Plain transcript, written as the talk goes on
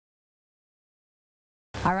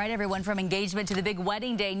All right, everyone, from engagement to the big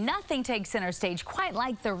wedding day, nothing takes center stage quite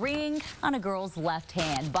like the ring on a girl's left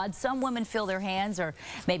hand. But some women feel their hands are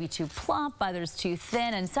maybe too plump, others too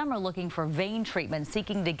thin, and some are looking for vein treatment,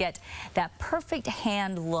 seeking to get that perfect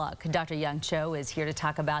hand look. Dr. Young Cho is here to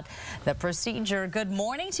talk about the procedure. Good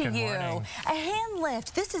morning to you. Good morning. A hand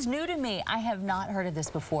lift. This is new to me. I have not heard of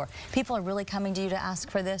this before. People are really coming to you to ask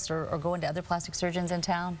for this or going to other plastic surgeons in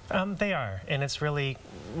town? They are, and it's really,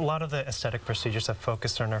 a lot of the aesthetic procedures have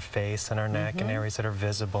focused on our face and our neck and areas that are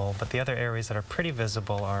visible, but the other areas that are pretty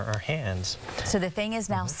visible are our hands. So the thing is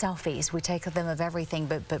now selfies. We take them of everything,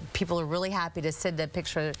 but people are really happy to send a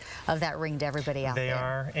picture of that ring to everybody out there. They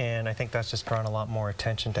are, and I think that's just drawn a lot more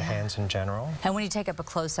attention to hands in general. And when you take up a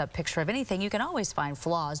close-up picture of anything, you can always find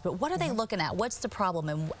flaws, but what are they looking at? What's the problem,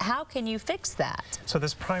 and how can you fix that? So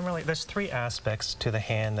there's three aspects to the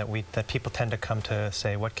hand that people tend to come to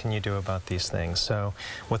say, what can you do about these things? So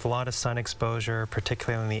with a lot of sun exposure, particularly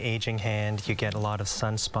in the aging hand, you get a lot of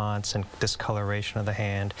sunspots and discoloration of the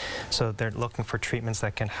hand. So they're looking for treatments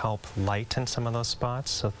that can help lighten some of those spots.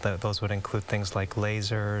 So those would include things like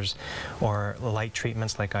lasers or light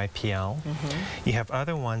treatments like IPL. You have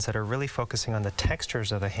other ones that are really focusing on the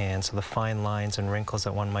textures of the hand, so the fine lines and wrinkles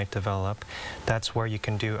that one might develop. That's where you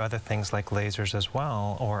can do other things like lasers as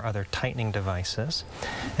well, or other tightening devices.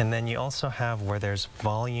 And then you also have where there's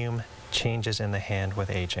volume changes in the hand with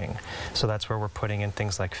aging. So that's where we're putting in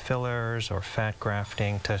things like fillers or fat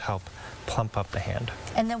grafting to help plump up the hand.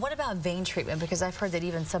 And then what about vein treatment? Because I've heard that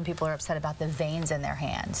even some people are upset about the veins in their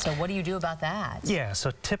hands. So what do you do about that? Yeah,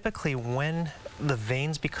 so typically when the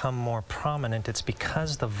veins become more prominent, it's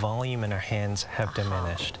because the volume in our hands have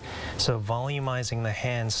diminished. So volumizing the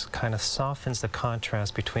hands kind of softens the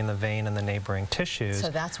contrast between the vein and the neighboring tissues. So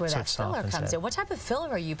that's where that filler comes in. What type of filler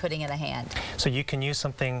are you putting in a hand? So you can use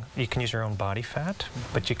your own body fat,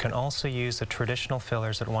 but you can also use the traditional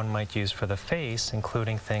fillers that one might use for the face,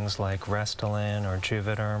 including things like Restylane or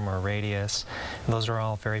Juvederm or Radius. And those are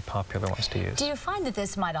all very popular ones to use. Do you find that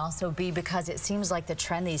this might also be because it seems like the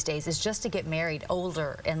trend these days is just to get married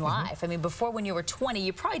older in life? I mean, before when you were 20,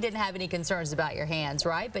 you probably didn't have any concerns about your hands,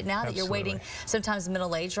 right? But now that you're waiting, sometimes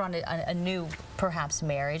middle age or on a new, perhaps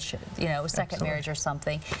marriage, you know, second marriage or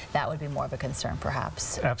something, that would be more of a concern,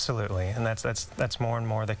 perhaps. Absolutely, and that's more and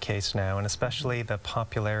more the case now, and especially the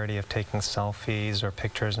popularity of taking selfies or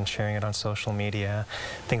pictures and sharing it on social media.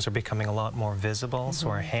 Things are becoming a lot more visible, so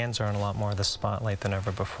our hands are in a lot more of the spotlight than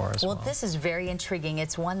ever before as well. Well, this is very intriguing.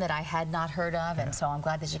 It's one that I had not heard of, and so I'm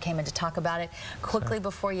glad that you came in to talk about it. Quickly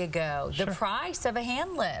before you go, the price of a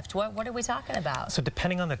hand lift, what are we talking about? So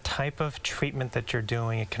depending on the type of treatment that you're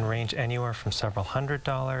doing, it can range anywhere from several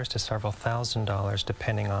 $100s to several $1,000s,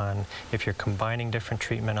 depending on if you're combining different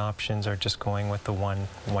treatment options or just going with the one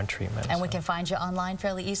treatment. And we can find you online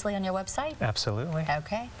fairly easily on your website? Absolutely.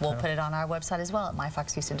 Okay. We'll put it on our website as well at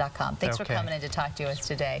myfoxhouston.com. Thanks for coming in to talk to us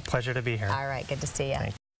today. Pleasure to be here. All right. Good to see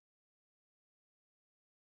you.